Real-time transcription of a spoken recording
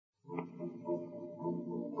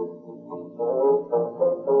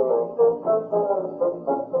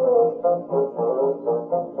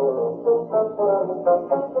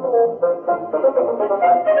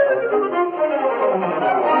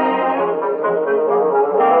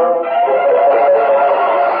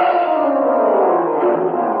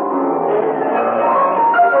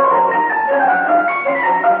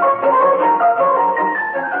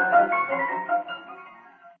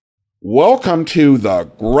Welcome to the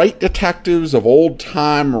Great Detectives of Old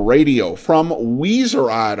Time Radio. From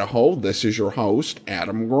Weiser, Idaho, this is your host,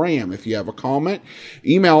 Adam Graham. If you have a comment,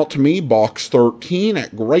 email it to me, box13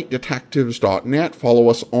 at greatdetectives.net. Follow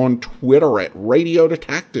us on Twitter at Radio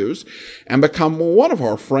Detectives, and become one of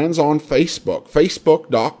our friends on Facebook,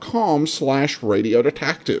 facebook.com/Radio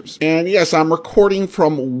Detectives. And yes, I'm recording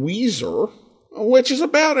from Weiser, which is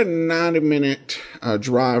about a 90-minute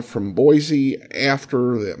drive from Boise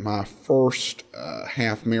after my first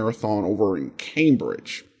half marathon over in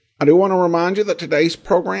Cambridge. I do want to remind you that today's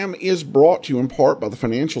program is brought to you in part by the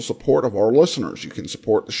financial support of our listeners. You can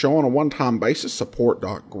support the show on a one-time basis,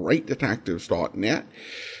 support.greatdetectives.net.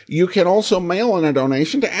 You can also mail in a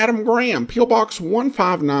donation to Adam Graham, P.O. Box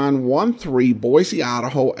 15913, Boise,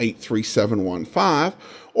 Idaho 83715,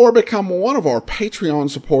 or become one of our Patreon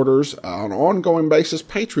supporters on an ongoing basis,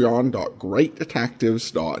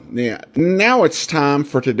 patreon.greatdetectives.net. Now it's time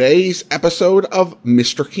for today's episode of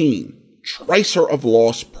Mr. Keen, Tracer of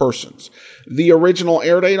Lost Persons. The original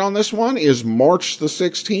air date on this one is March the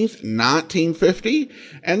 16th, 1950,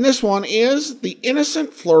 and this one is the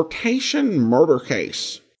Innocent Flirtation murder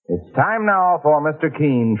case. It's time now for Mr.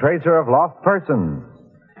 Keen, Tracer of Lost Persons.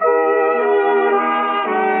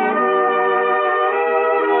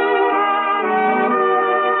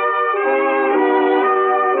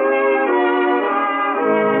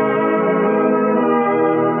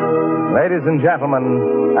 Ladies and gentlemen,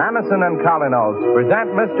 Anderson and Colinos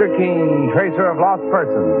present Mr. Keen, Tracer of Lost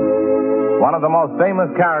Persons, one of the most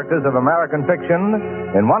famous characters of American fiction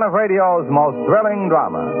in one of radio's most thrilling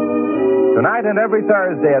dramas. Tonight and every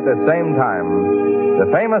Thursday at the same time, the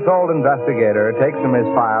famous old investigator takes from his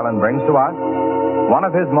file and brings to us one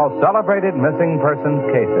of his most celebrated missing persons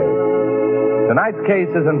cases. Tonight's case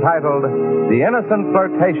is entitled The Innocent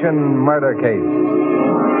Flirtation Murder Case.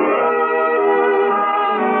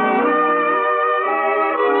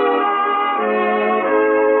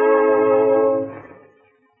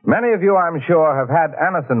 Many of you, I'm sure, have had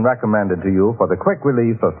Anacin recommended to you for the quick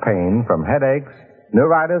relief of pain from headaches,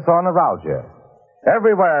 neuritis, or neuralgia.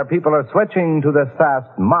 Everywhere, people are switching to this fast,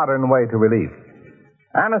 modern way to relief.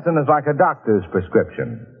 Anacin is like a doctor's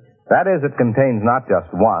prescription. That is, it contains not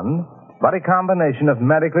just one, but a combination of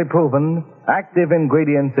medically proven, active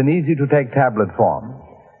ingredients in easy-to-take tablet form.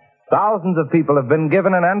 Thousands of people have been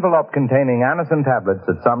given an envelope containing Anacin tablets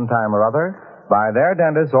at some time or other by their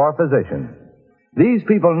dentist or physician. These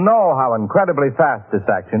people know how incredibly fast this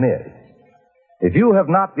action is. If you have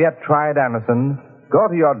not yet tried Anacin, go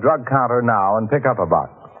to your drug counter now and pick up a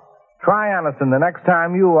box. Try Anacin the next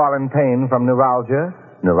time you are in pain from neuralgia,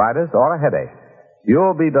 neuritis, or a headache.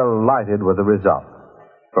 You'll be delighted with the result.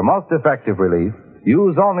 For most effective relief,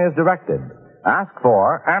 use only as directed. Ask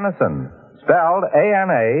for Anacin, spelled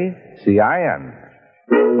A-N-A-C-I-N.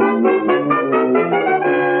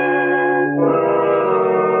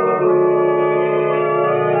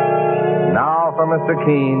 Now for Mr.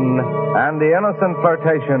 Keen and the Innocent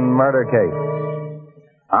Flirtation murder case.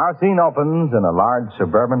 Our scene opens in a large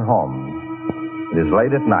suburban home. It is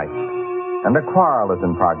late at night, and a quarrel is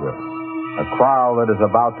in progress. A quarrel that is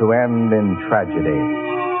about to end in tragedy.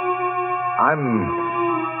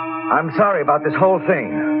 I'm sorry about this whole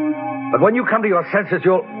thing. But when you come to your senses,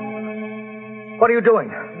 you'll... What are you doing?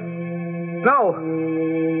 No!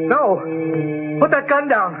 Put that gun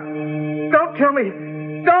down! Don't kill me!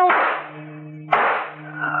 Don't!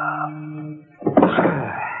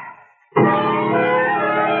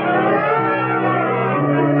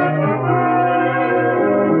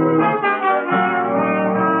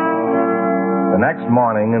 The next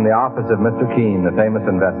morning, in the office of Mr. Keen, the famous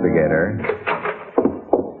investigator...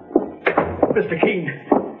 Mr. Keen.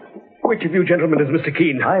 Which of you gentlemen is Mr.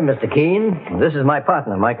 Keen? I'm Mr. Keen. This is my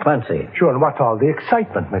partner, Mike Clancy. Sure, and what's all the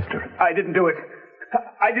excitement, mister? I didn't do it.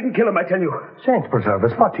 I didn't kill him, I tell you. Saints preserve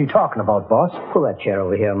us. What's he talking about, boss? Pull that chair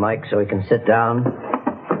over here, Mike, so he can sit down.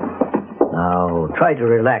 Now, try to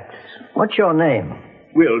relax. What's your name?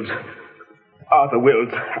 Wills. Arthur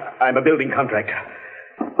Wills. I'm a building contractor.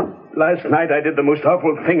 Last night I did the most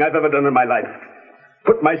awful thing I've ever done in my life.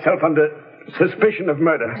 Put myself under suspicion of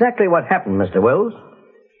murder. Exactly what happened, Mr. Wills?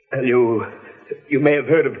 You may have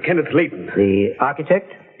heard of Kenneth Layton. The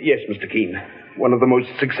architect? Yes, Mr. Keen. One of the most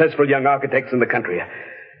successful young architects in the country.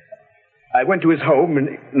 I went to his home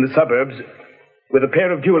in the suburbs with a pair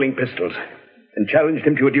of dueling pistols and challenged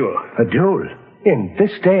him to a duel. A duel? In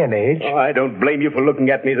this day and age? Oh, I don't blame you for looking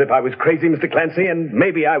at me as if I was crazy, Mr. Clancy, and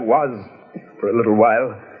maybe I was for a little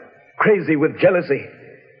while. Crazy with jealousy.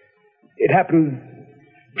 It happened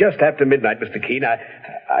just after midnight, Mr. Keen.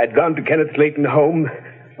 I'd gone to Kenneth Layton's home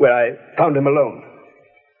where I found him alone.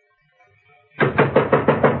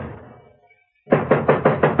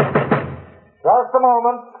 Just a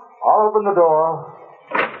moment. I'll open the door.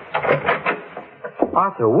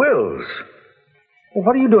 Arthur Wills. Well,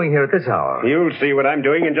 what are you doing here at this hour? You'll see what I'm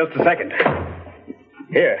doing in just a second.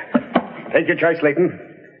 Here. Take your choice, Leighton.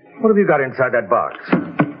 What have you got inside that box?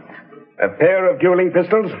 A pair of dueling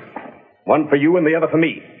pistols. One for you and the other for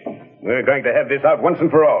me. We're going to have this out once and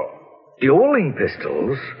for all. Dueling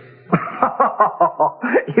pistols?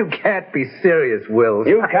 You can't be serious, Wills.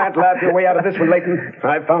 You can't laugh your way out of this one, Leighton.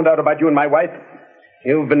 I've found out about you and my wife.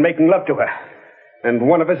 You've been making love to her. And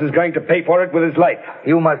one of us is going to pay for it with his life.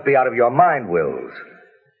 You must be out of your mind, Wills.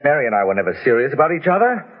 Mary and I were never serious about each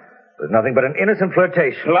other. It was nothing but an innocent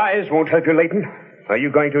flirtation. Lies won't help you, Leighton. Are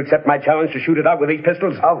you going to accept my challenge to shoot it out with these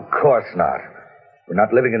pistols? Of course not. We're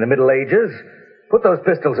not living in the Middle Ages. Put those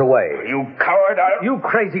pistols away. You coward! You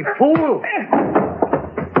crazy fool!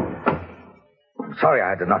 I'm sorry I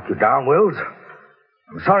had to knock you down, Wills.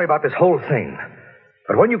 I'm sorry about this whole thing.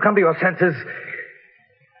 But when you come to your senses...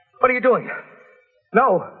 What are you doing?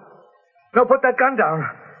 No. No, put that gun down.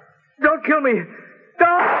 Don't kill me.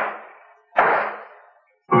 Don't!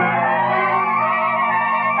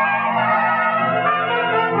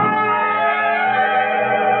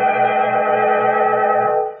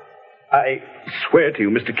 I swear to you,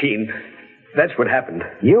 Mr. Keene, that's what happened.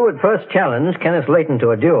 You would first challenge Kenneth Leighton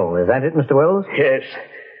to a duel. Is that it, Mr. Wills? Yes.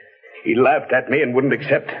 He laughed at me and wouldn't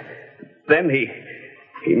accept. Then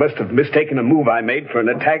he must have mistaken a move I made for an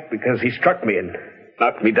attack because he struck me and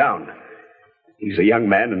knocked me down. He's a young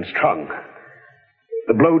man and strong.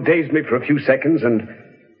 The blow dazed me for a few seconds, and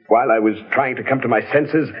while I was trying to come to my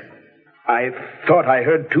senses, I thought I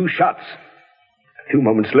heard 2 shots. A few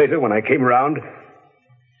moments later, when I came around,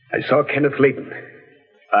 I saw Kenneth Leighton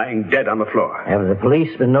lying dead on the floor. Have the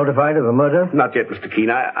police been notified of the murder? Not yet, Mr. Keene.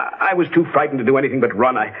 I was too frightened to do anything but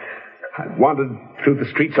run. I wandered through the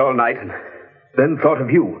streets all night and then thought of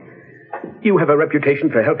you. You have a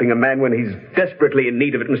reputation for helping a man when he's desperately in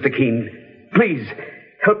need of it, Mr. Keene. Please,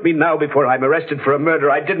 help me now before I'm arrested for a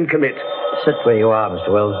murder I didn't commit. Sit where you are,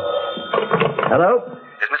 Mr. Wills. Hello?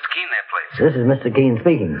 Is Mr. Keene there, please? This is Mr. Keene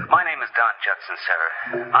speaking. My name is Don Judson, sir.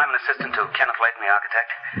 I'm an assistant to Kenneth Leighton, the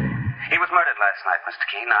architect. He was murdered last night, Mr.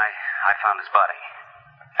 Keene. I found his body.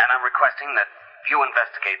 And I'm requesting that you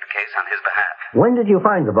investigate the case on his behalf. When did you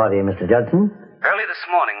find the body, Mr. Judson? Early this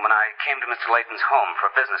morning when I came to Mr. Leighton's home for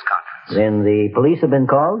a business conference. Then the police have been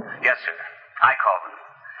called? Yes, sir. I called them.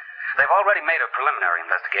 They've already made a preliminary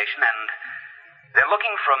investigation, and they're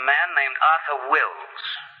looking for a man named Arthur Wills.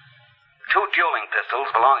 2 dueling pistols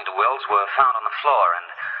belonging to Wills were found on the floor, and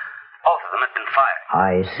both of them had been fired.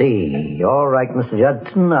 I see. All right, Mr.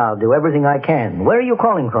 Judson. I'll do everything I can. Where are you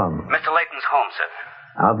calling from? Mr. Leighton's home, sir.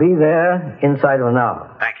 I'll be there inside of an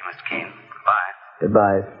hour. Thank you, Mr. Keene. Goodbye.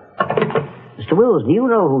 Goodbye. Mr. Wills, do you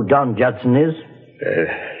know who Don Judson is?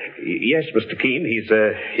 Yes, Mr. Keene. He's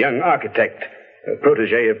a young architect, a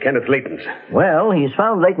protege of Kenneth Leighton's. Well, he's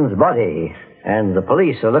found Leighton's body, and the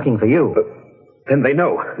police are looking for you. Then they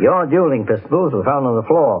know. Your dueling pistols were found on the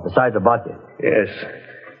floor beside the body. Yes.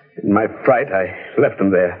 In my fright, I left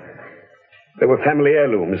them there. They were family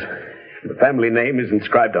heirlooms. The family name is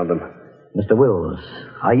inscribed on them. Mr. Wills,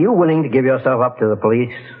 are you willing to give yourself up to the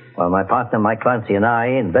police while my partner, Mike Clancy, and I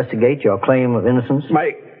investigate your claim of innocence?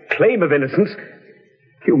 My claim of innocence?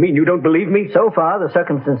 You mean you don't believe me? So far, the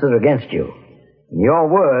circumstances are against you. Your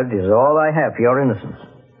word is all I have for your innocence.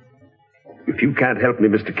 If you can't help me,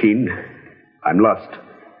 Mr. Keene, I'm lost.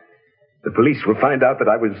 The police will find out that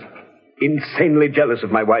I was insanely jealous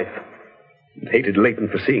of my wife and hated Leighton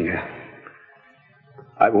for seeing her.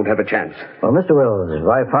 I won't have a chance. Well, Mr. Wills, if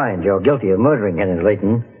I find you're guilty of murdering Kenneth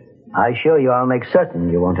Leighton, I assure you I'll make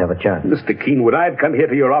certain you won't have a chance. Mr. Keene, would I have come here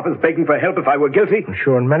to your office begging for help if I were guilty?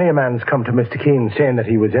 Sure, and many a man's come to Mr. Keene saying that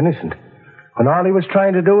he was innocent, when all he was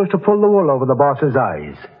trying to do was to pull the wool over the boss's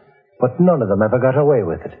eyes. But none of them ever got away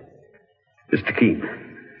with it. Mr. Keene,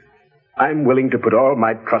 I'm willing to put all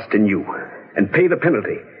my trust in you and pay the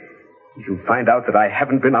penalty if you find out that I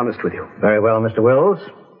haven't been honest with you. Very well, Mr. Wills.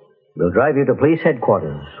 We'll drive you to police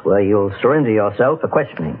headquarters, where you'll surrender yourself for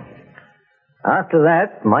questioning. After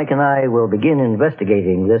that, Mike and I will begin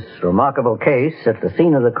investigating this remarkable case at the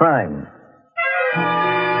scene of the crime.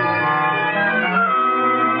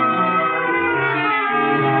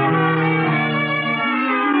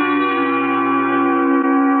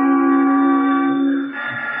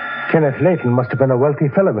 Kenneth Leighton must have been a wealthy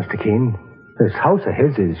fellow, Mr. Keene. This house of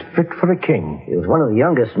his is fit for a king. He was one of the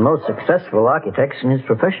youngest and most successful architects in his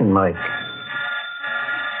profession, Mike.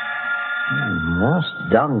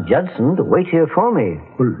 Asked Don Judson to wait here for me.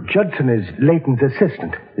 Well, Judson is Leighton's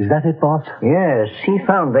assistant. Is that it, boss? Yes, he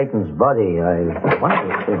found Leighton's body. I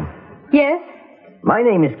wonder if... Yes? My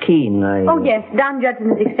name is Keene. Oh, yes. Don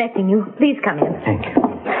Judson is expecting you. Please come in. Thank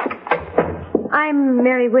you. I'm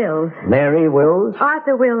Mary Wills. Mary Wills?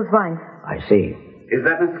 Arthur Wills' wife. I see. Is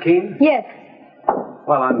that Mr. Keene? Yes.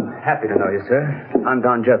 Well, I'm happy to know you, sir. I'm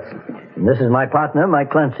Don Judson. And this is my partner,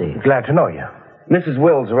 Mike Clancy. Glad to know you. Mrs.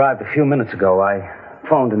 Wills arrived a few minutes ago. I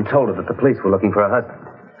phoned and told her that the police were looking for her husband.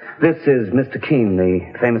 This is Mr. Keene,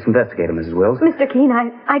 the famous investigator, Mrs. Wills. Mr. Keene,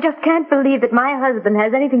 I just can't believe that my husband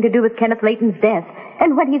has anything to do with Kenneth Layton's death.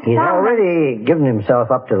 And when he's He's found... already given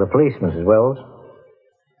himself up to the police, Mrs. Wills.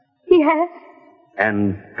 He has?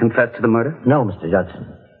 And confessed to the murder? No, Mr.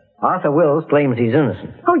 Judson. Arthur Wills claims he's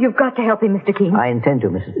innocent. Oh, you've got to help him, Mr. Keene. I intend to,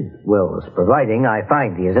 Mrs. Wills, providing I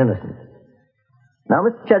find he is innocent. Now,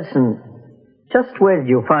 Mr. Judson, just where did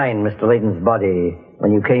you find Mr. Layton's body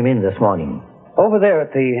when you came in this morning? Over there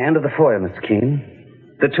at the end of the foyer, Mr.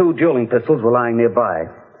 Keene. The 2 dueling pistols were lying nearby.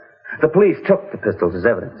 The police took the pistols as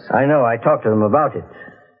evidence. I know. I talked to them about it.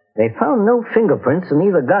 They found no fingerprints in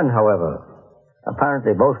either gun, however.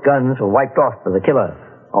 Apparently, both guns were wiped off by the killer.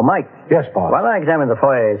 Oh, Mike. Yes, boss. While I examine the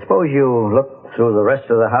foyer, suppose you look through the rest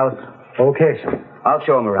of the house. Okay, sir. I'll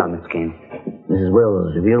show him around, Mr. Keene. Mrs.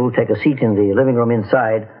 Wills, if you'll take a seat in the living room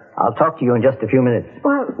inside, I'll talk to you in just a few minutes.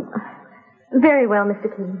 Well, very well, Mr.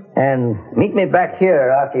 Keene. And meet me back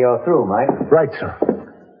here after you're through, Mike. Right, sir.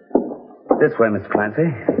 This way, Mr. Clancy.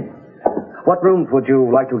 What rooms would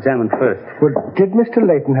you like to examine first? Well, did Mr.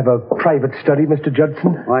 Layton have a private study, Mr.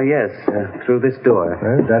 Judson? Why, yes, through this door.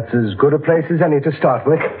 Well, that's as good a place as any to start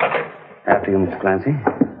with. After you, Mr. Clancy.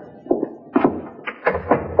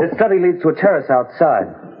 This study leads to a terrace outside,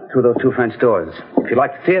 through those 2 French doors. If you'd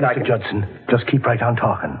like to see it, Mr. Judson, just keep right on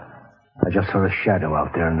talking. I just saw a shadow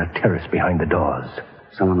out there in the terrace behind the doors.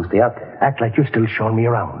 Someone must be out there. Act like you're still showing me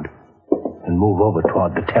around. And move over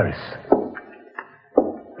toward the terrace.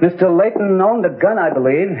 Mr. Layton owned a gun, I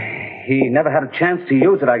believe. He never had a chance to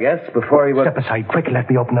use it, I guess, before he was... Step aside, quick, and let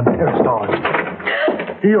me open them terrace doors.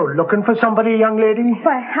 You're looking for somebody, young lady?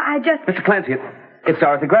 Why, I just... Mr. Clancy, it's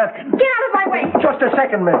Dorothy Grafton. Get out of my way! Just a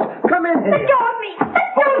second, miss. Come in here. Let go of me! Let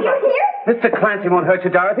go! You hear? Mr. Clancy won't hurt you,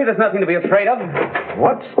 Dorothy. There's nothing to be afraid of.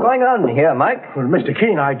 What's going on here, Mike? Well, Mr.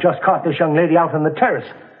 Keene, I just caught this young lady out on the terrace.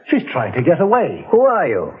 She's trying to get away. Who are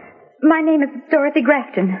you? My name is Dorothy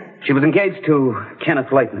Grafton. She was engaged to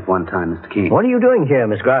Kenneth Layton at one time, Mr. Keene. What are you doing here,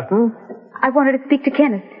 Miss Grafton? I wanted to speak to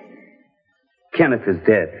Kenneth. Kenneth is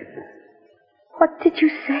dead. What did you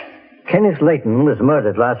say? Kenneth Layton was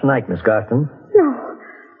murdered last night, Miss Grafton. No.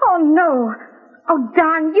 Oh, no. Oh,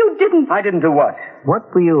 Don, you didn't... I didn't do what?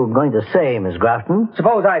 What were you going to say, Miss Grafton?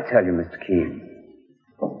 Suppose I tell you, Mr. Keene.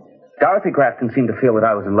 Dorothy Grafton seemed to feel that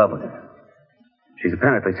I was in love with her. She's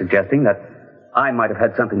apparently suggesting that I might have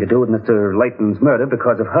had something to do with Mr. Layton's murder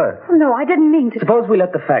because of her. Oh, no, I didn't mean to... Suppose we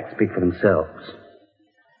let the facts speak for themselves.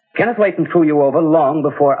 Kenneth Layton threw you over long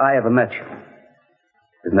before I ever met you.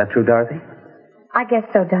 Isn't that true, Dorothy? I guess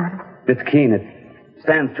so, Don. Mr. Keene, it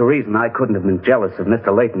stands to reason I couldn't have been jealous of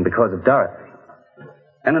Mr. Layton because of Dorothy.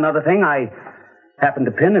 And another thing, I happen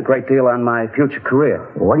to pin a great deal on my future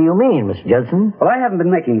career. What do you mean, Mr. Judson? Well, I haven't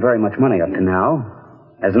been making very much money up to now.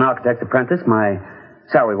 As an architect's apprentice, my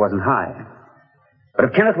salary wasn't high. But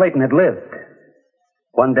if Kenneth Layton had lived,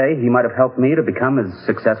 one day he might have helped me to become as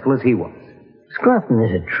successful as he was. Miss Grafton,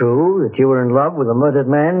 is it true that you were in love with a murdered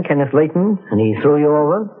man, Kenneth Layton, and he threw you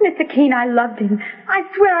over? Mr. Keene, I loved him. I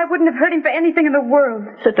swear I wouldn't have hurt him for anything in the world.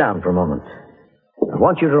 Sit down for a moment. I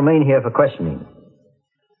want you to remain here for questioning.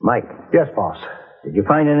 Mike. Yes, boss. Did you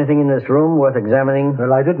find anything in this room worth examining?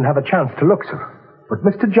 Well, I didn't have a chance to look, sir. But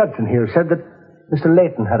Mr. Judson here said that Mr.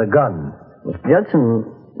 Layton had a gun. Mr. Judson,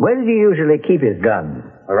 where did he usually keep his gun?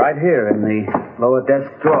 Right here in the lower desk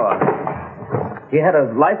drawer. He had a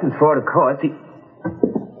license for it, of course.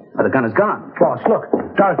 Well, the gun is gone. Boss, look.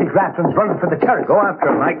 Dorothy Grafton's running for the terrace. Go after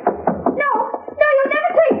her, Mike. No, you'll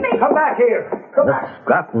never take me. Come back here. Come Miss back.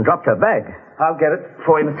 Grafton dropped her bag. I'll get it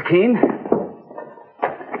for you, Mr. Keene.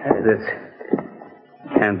 This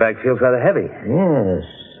handbag feels rather heavy. Yes.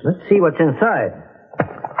 Let's see what's inside.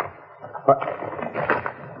 What?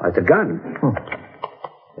 Oh, it's a gun.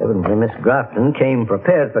 Evidently, Miss Grafton came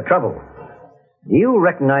prepared for trouble. Do you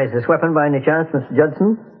recognize this weapon by any chance, Mr.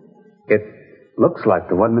 Judson? It looks like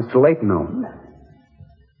the one Mr. Layton owned.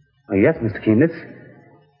 Oh, yes, Mr. Keene,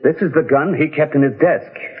 this is the gun he kept in his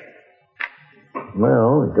desk.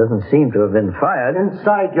 Well, it doesn't seem to have been fired.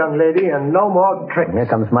 Inside, young lady, and no more tricks. Here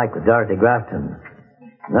comes Mike with Dorothy Grafton.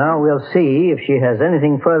 Now we'll see if she has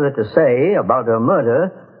anything further to say about her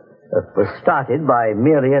murder that was started by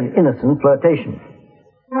merely an innocent flirtation.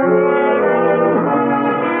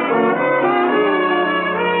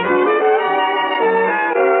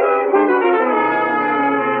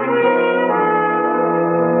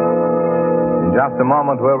 In just a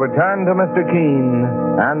moment, we'll return to Mr. Keene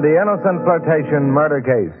and the innocent flirtation murder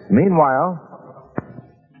case. Meanwhile,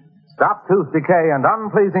 stop tooth decay and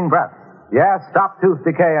unpleasing breath. Yes, stop tooth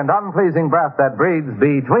decay and unpleasing breath that breathes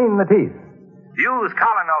between the teeth. Use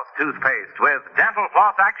Colinos toothpaste with dental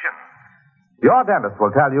floss action. Your dentist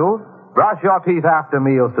will tell you, brush your teeth after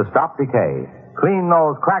meals to stop decay. Clean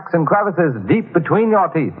those cracks and crevices deep between your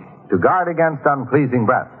teeth to guard against unpleasing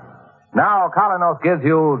breath. Now, Colinos gives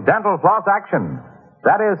you dental floss action.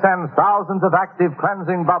 That is, sends thousands of active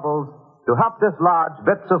cleansing bubbles to help dislodge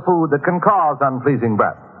bits of food that can cause unpleasing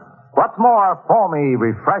breath. What's more, foamy,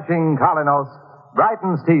 refreshing Colinos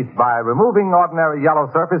brightens teeth by removing ordinary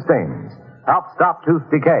yellow surface stains. Helps stop tooth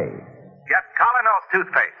decay. Get Colinos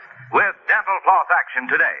toothpaste with dental floss action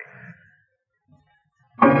today.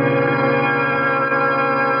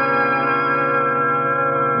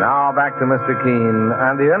 Now back to Mr. Keene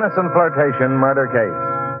and the innocent flirtation murder case.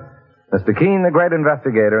 Mr. Keene, the great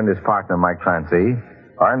investigator, and his partner, Mike Clancy,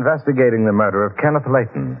 are investigating the murder of Kenneth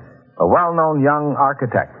Layton, a well-known young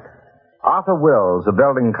architect. Arthur Wills, a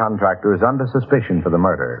building contractor, is under suspicion for the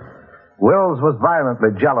murder. Wills was violently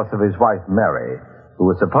jealous of his wife, Mary, who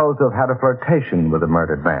was supposed to have had a flirtation with the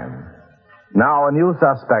murdered man. Now a new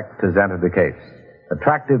suspect has entered the case,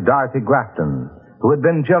 attractive Dorothy Grafton, who had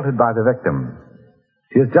been jilted by the victim.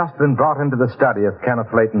 She has just been brought into the study of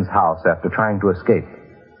Kenneth Layton's house after trying to escape.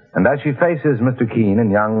 And as she faces Mr. Keene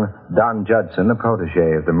and young Don Judson, a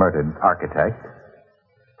protege of the murdered architect.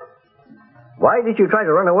 Why did you try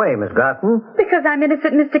to run away, Miss Grafton? Because I'm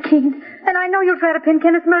innocent, Mr. Keene. And I know you'll try to pin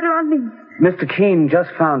Kenneth's murder on me. Mr. Keene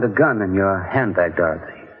just found a gun in your handbag,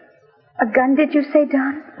 Dorothy. A gun, did you say,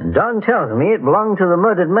 Don? And Don tells me it belonged to the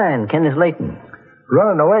murdered man, Kenneth Layton.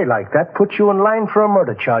 Running away like that puts you in line for a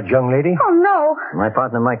murder charge, young lady. Oh, no. My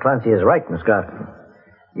partner, Mike Clancy, is right, Miss Grafton.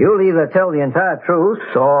 You'll either tell the entire truth,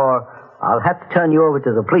 or I'll have to turn you over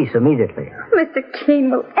to the police immediately. Mr. Keene,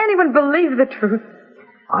 will anyone believe the truth?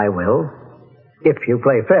 I will, if you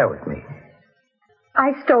play fair with me.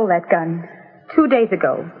 I stole that gun 2 days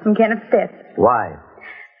ago from Kenneth's death. Why?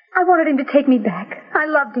 I wanted him to take me back. I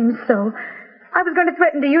loved him so. I was going to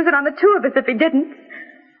threaten to use it on the two of us if he didn't.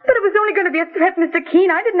 But it was only going to be a threat, Mr. Keene.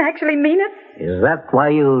 I didn't actually mean it. Is that why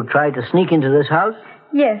you tried to sneak into this house?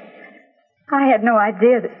 Yes. I had no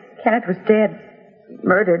idea that Kenneth was dead.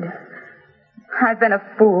 Murdered. I've been a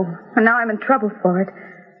fool, and now I'm in trouble for it.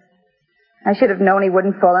 I should have known he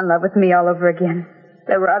wouldn't fall in love with me all over again.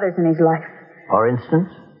 There were others in his life. For instance?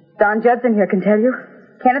 Don Judson here can tell you.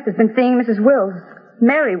 Kenneth has been seeing Mrs. Wills.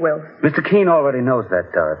 Mary Wills. Mr. Keene already knows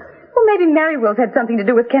that, Dorothy. Well, maybe Mary Wills had something to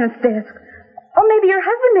do with Kenneth's death. Or maybe your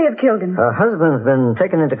husband may have killed him. Her husband's been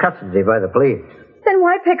taken into custody by the police. Then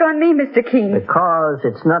why pick on me, Mr. Keene? Because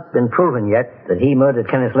it's not been proven yet that he murdered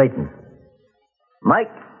Kenneth Layton. Mike,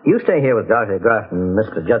 you stay here with Dorothy Grafton and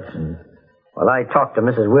Mr. Judson while I talk to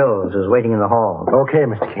Mrs. Wills, who's waiting in the hall. Okay,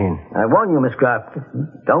 Mr. Keene. I warn you, Miss Grafton,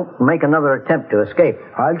 don't make another attempt to escape.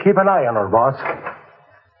 I'll keep an eye on her, boss.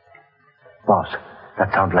 Boss,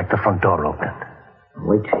 that sounds like the front door opening.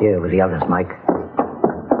 Wait here with the others, Mike.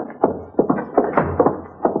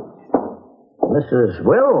 Mrs.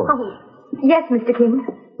 Wills? Oh, yes, Mr. Keene.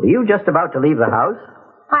 Were you just about to leave the house?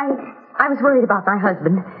 I was worried about my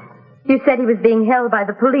husband. You said he was being held by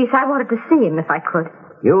the police. I wanted to see him if I could.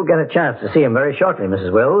 You'll get a chance to see him very shortly,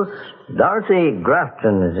 Mrs. Wills. Dorothy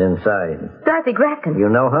Grafton is inside. Dorothy Grafton? You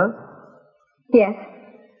know her? Yes.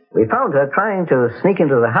 We found her trying to sneak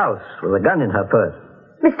into the house with a gun in her purse.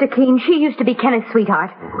 Mr. Keene, she used to be Kenneth's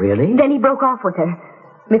sweetheart. Really? Then he broke off with her.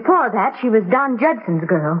 Before that, she was Don Judson's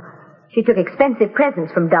girl. She took expensive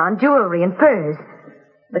presents from Don, jewelry and furs.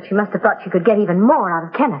 But she must have thought she could get even more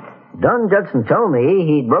out of Kenneth. Don Judson told me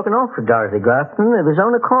he'd broken off with Dorothy Grafton of his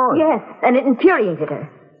own accord. Yes, and it infuriated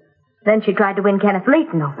her. Then she tried to win Kenneth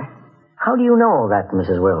Layton over. How do you know that,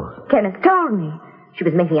 Mrs. Wills? Kenneth told me. She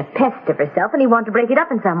was making a pest of herself, and he wanted to break it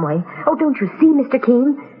up in some way. Oh, don't you see, Mr.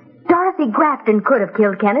 Keene? Dorothy Grafton could have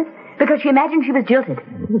killed Kenneth because she imagined she was jilted.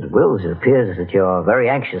 Mrs. Wills, it appears that you're very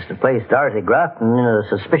anxious to place Dorothy Grafton in a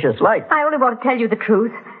suspicious light. I only want to tell you the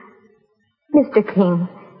truth. Mr. Keene,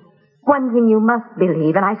 one thing you must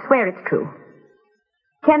believe, and I swear it's true.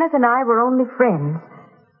 Kenneth and I were only friends.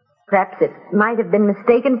 Perhaps it might have been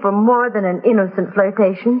mistaken for more than an innocent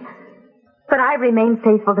flirtation, but I remain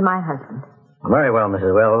faithful to my husband. Very well,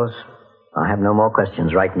 Mrs. Wills. I have no more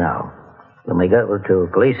questions right now. You may go to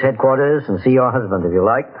police headquarters and see your husband if you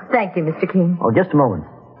like. Thank you, Mr. Keene. Oh, just a moment.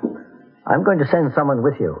 I'm going to send someone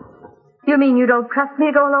with you. You mean you don't trust me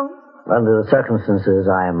to go alone? Under the circumstances,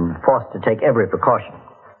 I am forced to take every precaution.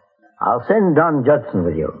 I'll send Don Judson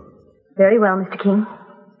with you. Very well, Mr. Keene.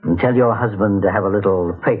 And tell your husband to have a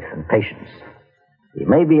little faith and patience. He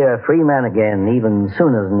may be a free man again even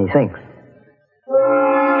sooner than he thinks.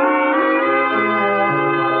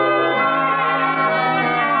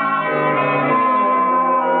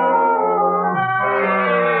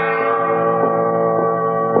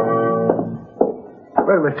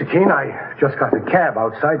 Well, Mr. Keene, I just got a cab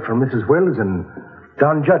outside from Mrs. Wills and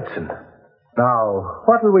Don Judson. Now,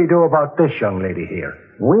 what will we do about this young lady here?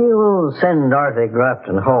 We'll send Dorothy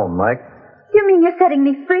Grafton home, Mike. You mean you're setting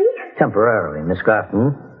me free? Temporarily, Miss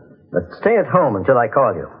Grafton. But stay at home until I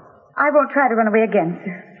call you. I won't try to run away again,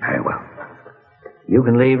 sir. Very well. You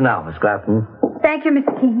can leave now, Miss Grafton. Thank you,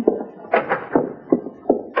 Mr. Keene.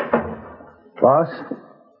 Boss,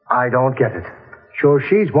 I don't get it. Sure,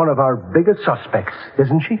 she's one of our biggest suspects,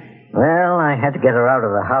 isn't she? Well, I had to get her out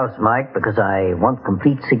of the house, Mike, because I want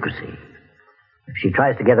complete secrecy. If she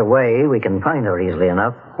tries to get away, we can find her easily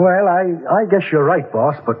enough. Well, I guess you're right,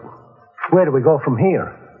 boss, but where do we go from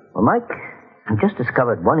here? Well, Mike, I've just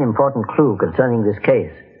discovered one important clue concerning this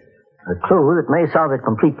case. A clue that may solve it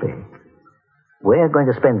completely. We're going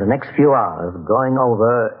to spend the next few hours going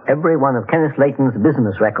over every one of Kenneth Layton's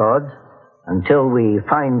business records until we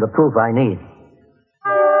find the proof I need.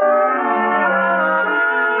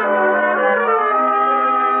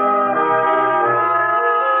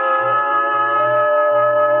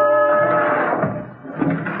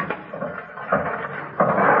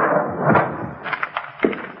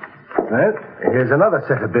 Well, here's another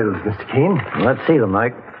set of bills, Mr. Keene. Let's see them,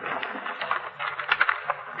 Mike.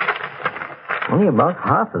 Only about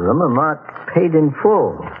half of them are marked paid in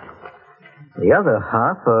full. The other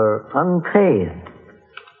half are unpaid.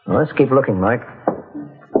 Well, let's keep looking, Mike.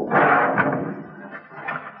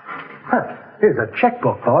 Huh. Here's a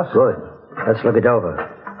checkbook, boss. Good. Let's look it over.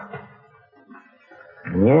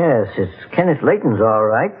 Yes, it's Kenneth Layton's all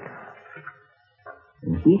right.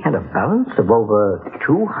 And he had a balance of over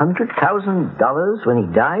 $200,000 when he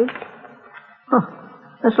died? Huh.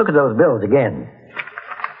 Let's look at those bills again.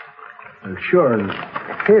 Well, sure, and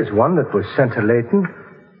here's one that was sent to Layton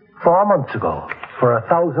 4 months ago for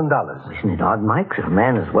 $1,000. Isn't it odd, Mike, that a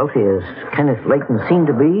man as wealthy as Kenneth Layton seemed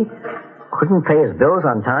to be couldn't pay his bills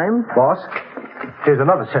on time? Boss, here's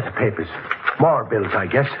another set of papers. More bills, I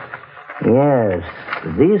guess. Yes,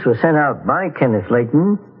 these were sent out by Kenneth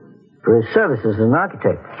Layton for his services as an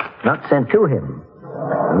architect, not sent to him.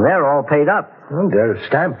 And they're all paid up. Well, they're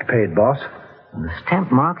stamped paid, boss. And the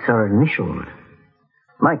stamp marks are initialed.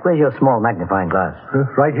 Mike, where's your small magnifying glass?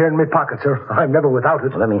 Right here in my pocket, sir. I'm never without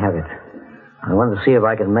it. Well, let me have it. I want to see if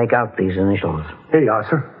I can make out these initials. Here you are,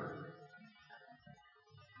 sir.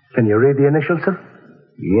 Can you read the initials, sir?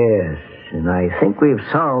 Yes, and I think we've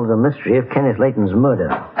solved the mystery of Kenneth Layton's murder.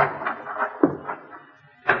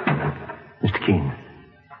 Mr. Keene,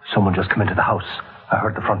 someone just come into the house. I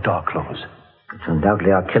heard the front door close. It's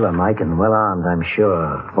undoubtedly our killer, Mike, and well armed, I'm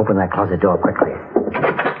sure. Open that closet door quickly.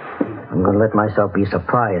 I'm going to let myself be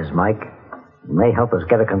surprised, Mike. It may help us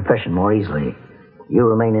get a confession more easily. You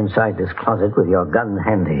remain inside this closet with your gun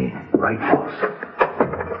handy. Right, boss.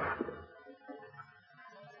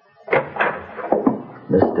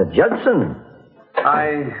 Mr. Judson.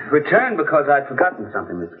 I returned because I'd forgotten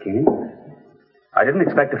something, Mr. Keene. I didn't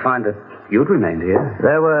expect to find that you'd remained here.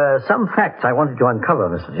 There were some facts I wanted to uncover,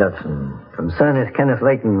 Mr. Judson, concerning Kenneth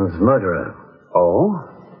Layton's murderer. Oh?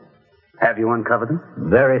 Have you uncovered them?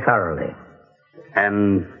 Very thoroughly.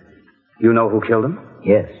 And you know who killed him?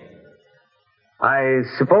 Yes. I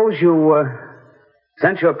suppose you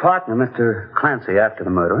sent your partner, Mr. Clancy, after the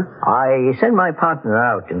murder. I sent my partner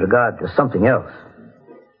out in regard to something else.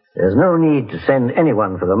 There's no need to send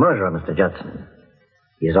anyone for the murderer, Mr. Judson.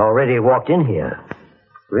 He's already walked in here.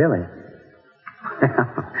 Really?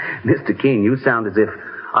 Mr. Keene, you sound as if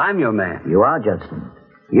I'm your man. You are, Judson.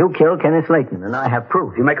 You killed Kenneth Layton, and I have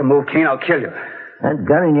proof. If you make a move, Keene, I'll kill you. That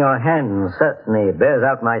gun in your hand certainly bears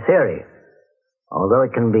out my theory. Although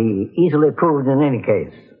it can be easily proved in any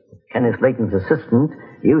case. Kenneth Layton's assistant,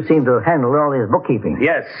 you seem to have handled all his bookkeeping.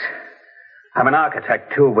 Yes. I'm an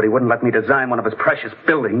architect, too, but he wouldn't let me design one of his precious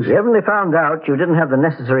buildings. You evidently found out you didn't have the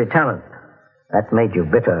necessary talent. That made you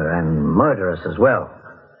bitter and murderous as well.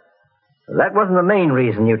 That wasn't the main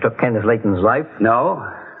reason you took Kenneth Layton's life. No?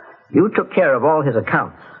 You took care of all his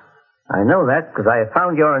accounts. I know that because I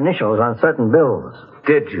found your initials on certain bills.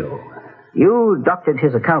 Did you? You doctored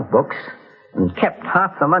his account books and kept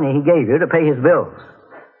half the money he gave you to pay his bills.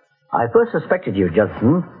 I first suspected you,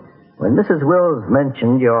 Judson, when Mrs. Wills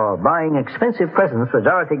mentioned your buying expensive presents for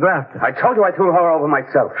Dorothy Grafton. I told you I threw her over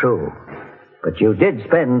myself. True. But you did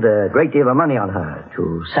spend a great deal of money on her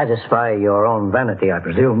to satisfy your own vanity, I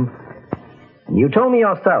presume. And you told me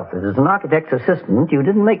yourself that as an architect's assistant, you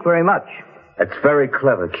didn't make very much. That's very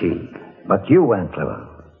clever, Keene. But you weren't clever.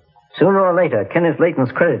 Sooner or later, Kenneth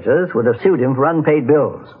Layton's creditors would have sued him for unpaid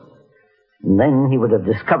bills. And then he would have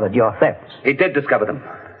discovered your thefts. He did discover them.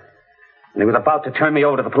 And he was about to turn me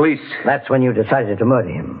over to the police. That's when you decided to murder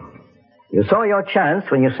him. You saw your chance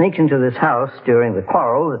when you sneaked into this house during the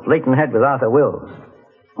quarrel that Layton had with Arthur Wills.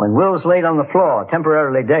 When Wills laid on the floor,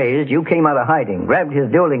 temporarily dazed, you came out of hiding, grabbed his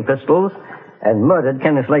dueling pistols, and murdered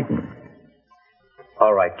Kenneth Layton.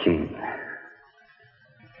 All right, Keene.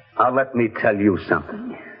 Now let me tell you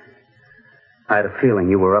something. I had a feeling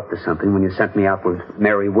you were up to something when you sent me out with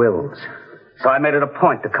Mary Wills. So I made it a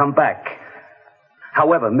point to come back.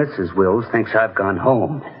 However, Mrs. Wills thinks I've gone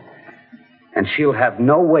home. And she'll have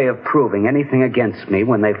no way of proving anything against me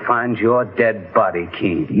when they find your dead body,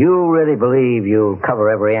 Keene. You really believe you cover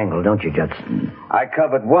every angle, don't you, Judson? I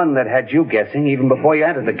covered one that had you guessing even before you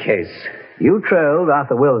entered the case. You trailed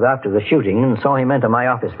Arthur Wills after the shooting and saw him enter my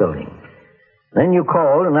office building. Then you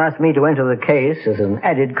called and asked me to enter the case as an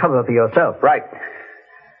added cover for yourself. Right.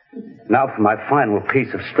 Now for my final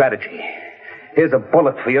piece of strategy. Here's a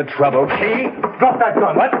bullet for your trouble, Keene. Drop that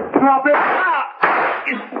gun. What? Drop it.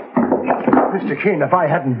 Mr. Keene, if I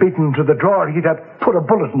hadn't beaten to the drawer, he'd have put a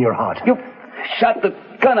bullet in your heart. You shot the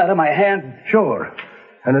gun out of my hand. Sure.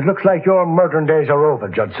 And it looks like your murdering days are over,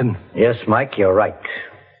 Judson. Yes, Mike, you're right.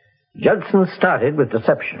 Judson started with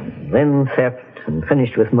deception, then theft, and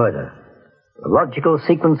finished with murder. A logical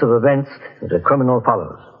sequence of events that a criminal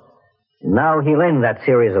follows. Now he'll end that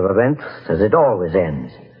series of events as it always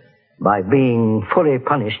ends, by being fully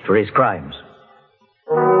punished for his crimes.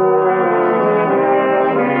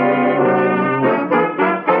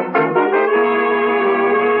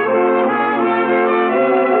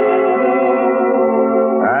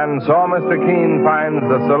 And so Mr. Keene finds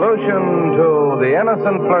the solution to the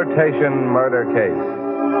innocent flirtation murder case.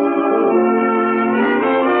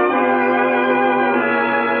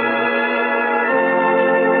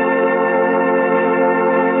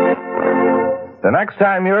 The next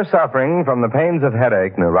time you're suffering from the pains of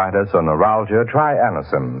headache, neuritis, or neuralgia, try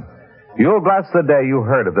Anacin. You'll bless the day you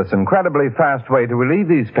heard of this incredibly fast way to relieve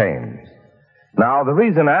these pains. Now, the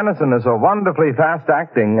reason Anacin is so wonderfully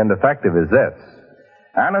fast-acting and effective is this.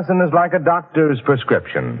 Anacin is like a doctor's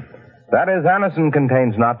prescription. That is, Anacin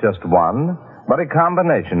contains not just one, but a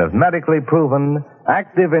combination of medically proven,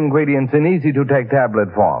 active ingredients in easy-to-take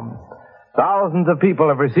tablet form. Thousands of people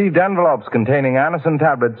have received envelopes containing Anacin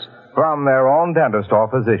tablets from their own dentist or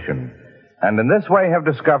physician, and in this way have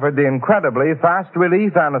discovered the incredibly fast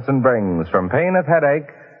relief Anacin brings from pain of headache,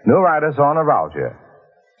 neuritis, or neuralgia.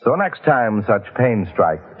 So next time such pain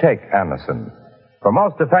strike, take Anacin. For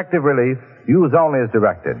most effective relief, use only as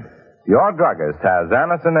directed. Your druggist has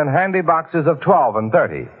Anacin in handy boxes of 12 and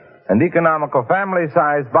 30, and economical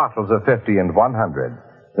family-sized bottles of 50 and 100.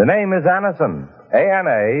 The name is Anacin,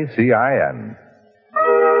 A-N-A-C-I-N.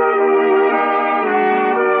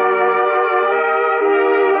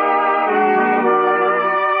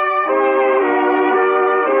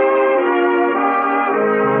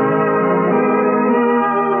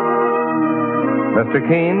 Mr.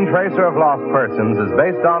 Keene, Tracer of Lost Persons, is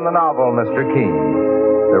based on the novel Mr.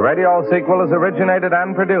 Keene. The radio sequel is originated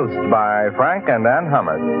and produced by Frank and Ann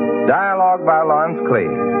Hummert. Dialogue by Lawrence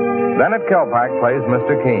Cleave. Bennett Kilpack plays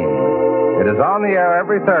Mr. Keene. It is on the air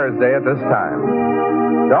every Thursday at this time.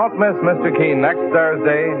 Don't miss Mr. Keene next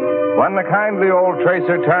Thursday when the kindly old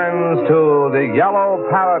Tracer turns to the Yellow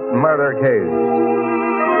Parrot murder case.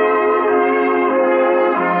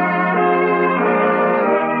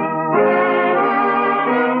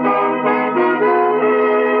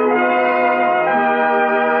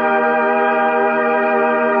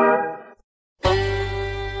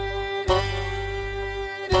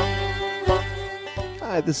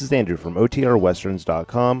 Hi, this is Andrew from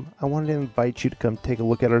OTRWesterns.com. I wanted to invite you to come take a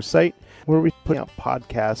look at our site where we put out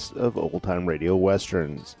podcasts of old-time radio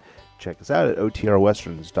westerns. Check us out at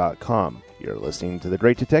OTRWesterns.com. You're listening to The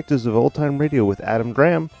Great Detectives of Old-Time Radio with Adam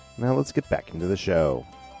Graham. Now let's get back into the show.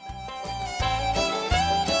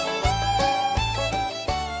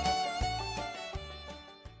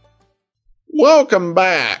 Welcome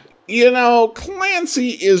back. You know, Clancy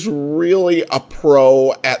is really a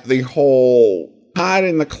pro at the whole hide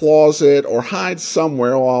in the closet or hide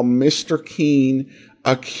somewhere while Mr. Keene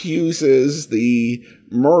accuses the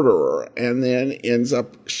murderer and then ends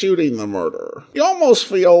up shooting the murderer. You almost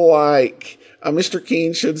feel like Mr.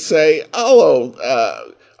 Keene should say, hello,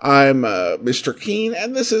 I'm Mr. Keene,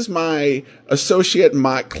 and this is my associate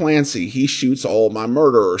Mike Clancy. He shoots all my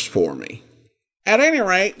murderers for me. At any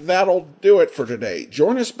rate, that'll do it for today.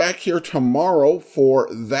 Join us back here tomorrow for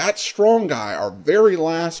That Strong Guy, our very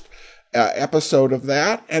last episode of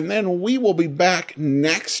that. And then we will be back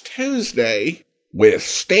next Tuesday with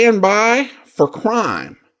Stand By for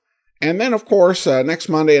Crime. And then, of course, next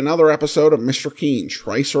Monday, another episode of Mr. Keen,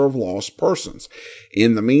 Tracer of Lost Persons.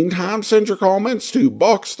 In the meantime, send your comments to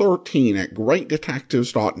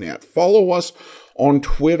box13@greatdetectives.net. Follow us on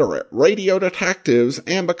Twitter at Radio Detectives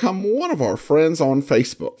and become one of our friends on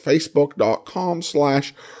Facebook,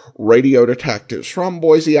 facebook.com/Radio Detectives. From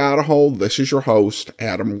Boise, Idaho, this is your host,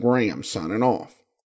 Adam Graham, signing off.